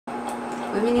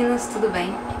Oi meninas, tudo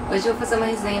bem? Hoje eu vou fazer uma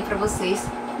resenha pra vocês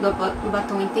do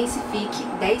Batom Intensific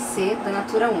 10C da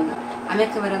Natura Una. A minha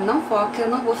câmera não foca, eu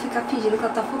não vou ficar fingindo que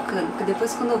ela tá focando, porque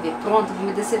depois quando eu ver pronto, eu vou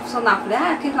me decepcionar.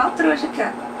 Falei, que igual trouxa aqui,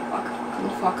 ó. Foca, não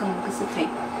foca nunca esse trem.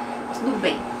 Tudo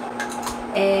bem.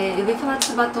 Eu vim falar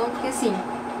desse batom porque assim,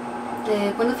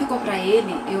 quando eu fui comprar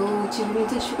ele, eu tive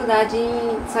muita dificuldade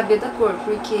em saber da cor,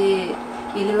 porque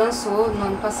ele lançou no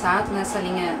ano passado, nessa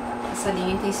linha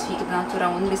Intensific da Natura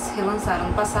Una, eles relançaram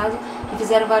no passado e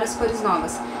fizeram várias cores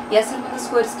novas. E essa era uma das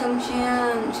cores que eu não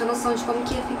tinha noção de como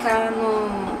que ia ficar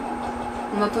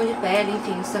no meu tom de pele,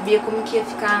 enfim, não sabia como que ia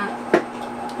ficar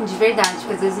de verdade,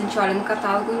 porque às vezes a gente olha no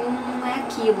catálogo e não é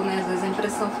aquilo, né? Às vezes a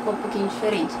impressão ficou um pouquinho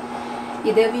diferente.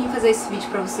 E daí eu vim fazer esse vídeo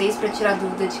pra vocês, pra tirar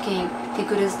dúvida de quem tem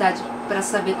curiosidade pra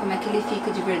saber como é que ele fica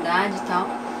de verdade e tal.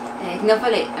 Como eu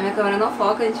falei, a minha câmera não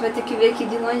foca, a gente vai ter que ver aqui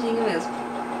de longinho mesmo,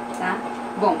 tá?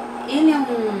 Bom, ele é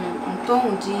um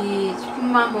tom de tipo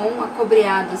marrom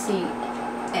acobreado, assim.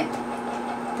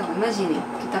 Então imaginem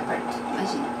que tá perto,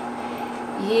 imaginem.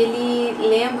 E ele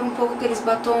lembra um pouco aqueles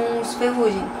batons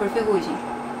ferrugem, cor ferrugem.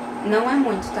 Não é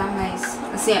muito, tá? Mas,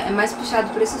 assim, é mais puxado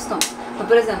por esses tons. Então,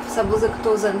 por exemplo, essa blusa que eu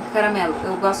tô usando, que é caramelo,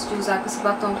 eu gosto de usar com esse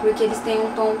batom porque eles têm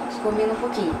um tom que combina um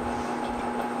pouquinho.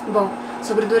 Bom,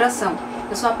 sobre duração.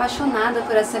 Eu sou apaixonada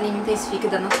por essa linha Intensific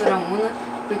da Natura Una,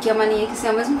 porque é uma linha que, assim,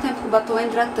 ao mesmo tempo que o batom é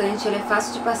hidratante, ele é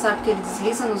fácil de passar porque ele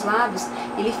desliza nos lábios,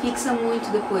 ele fixa muito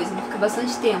depois, ele fica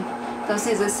bastante tempo. Então,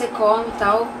 assim, às vezes você come e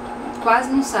tal, quase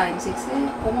não sai, não sei que você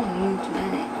coma muito,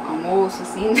 né? Almoço,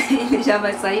 assim, ele já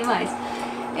vai sair mais.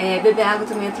 Beber água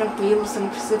também é tranquilo, você não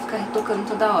precisa ficar retocando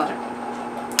toda hora.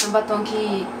 É um batom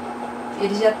que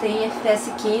ele já tem FPS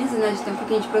 15, né? Já tem um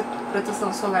pouquinho de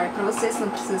proteção solar pra você não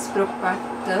precisa se preocupar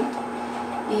tanto.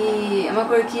 E é uma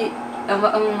cor que é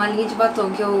uma linha de batom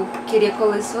que eu queria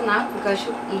colecionar, porque eu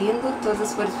acho lindo, todas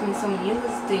as cores pra mim são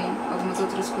lindas, tem algumas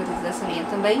outras cores dessa linha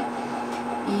também.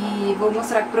 E vou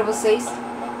mostrar aqui pra vocês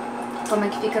como é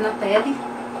que fica na pele.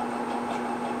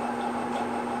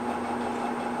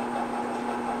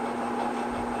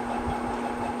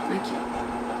 Aqui.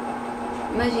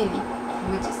 Imagine,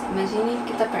 como eu disse, imagine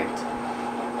que tá perto.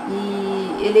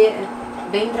 E ele é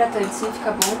bem hidratante, sim,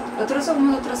 fica bom. Eu trouxe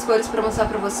algumas outras cores pra mostrar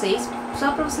pra vocês,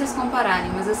 só pra vocês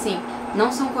compararem, mas assim,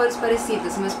 não são cores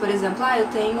parecidas, mas por exemplo, eu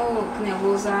tenho, que nem eu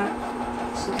vou usar,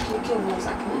 isso aqui que eu vou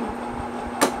usar aqui mesmo.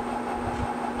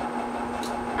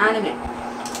 Lembrei.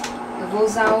 Eu vou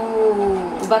usar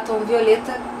o batom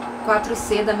violeta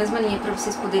 4C da mesma linha pra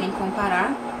vocês poderem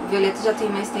comparar. O violeta já tem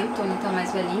mais tempo, então ele tá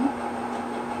mais velhinho.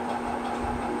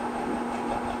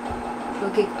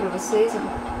 Coloquei aqui pra vocês, ó,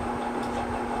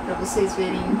 pra vocês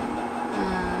verem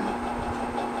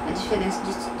a diferença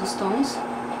dos tons.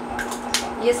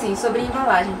 E assim, sobre a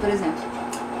embalagem, por exemplo,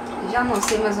 eu já não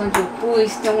sei mais onde eu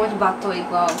pus, tem um monte de batom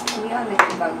igual aqui, olha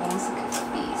que bagunça que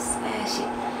eu fiz.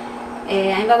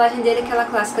 A embalagem dele é aquela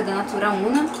clássica da Natura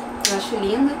Una, que eu acho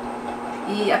linda.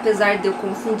 E apesar de eu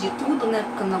confundir tudo, né,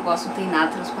 porque o negócio não tem nada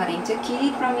transparente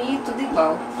aqui, pra mim é tudo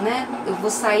igual, né? Eu vou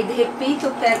sair, de repente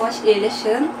eu pego ele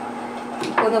achando, e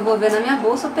quando eu vou ver na minha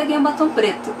bolsa eu peguei um batom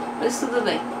preto. Mas tudo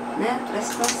bem, né?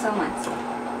 Presta atenção antes.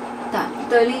 Tá,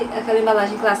 então aquela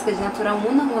embalagem clássica de Natura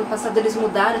Una, no ano passado eles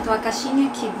mudaram, então a caixinha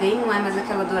que vem não é mais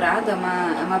aquela dourada, é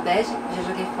uma bege, já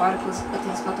joguei fora, inclusive eu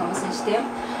tenho esse batom há bastante tempo.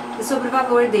 E sobre o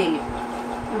valor dele,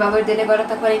 o valor dele agora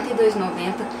tá R$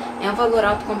 42,90, é um valor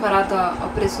alto comparado ao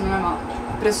preço normal,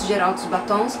 preço geral dos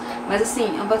batons, mas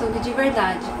assim, é um batom que de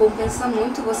verdade compensa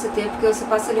muito você ter, porque você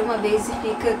passa ali uma vez e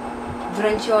fica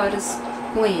durante horas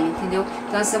com ele, entendeu?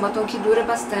 Então assim, é um batom que dura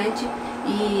bastante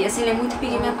e assim, ele é muito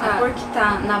pigmentado. A cor que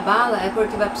tá na bala é a cor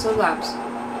que vai pros seus lábios,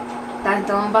 tá?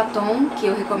 Então é um batom que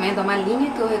eu recomendo, é uma linha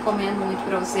que eu recomendo muito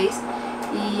pra vocês.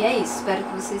 E é isso, espero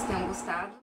que vocês tenham gostado.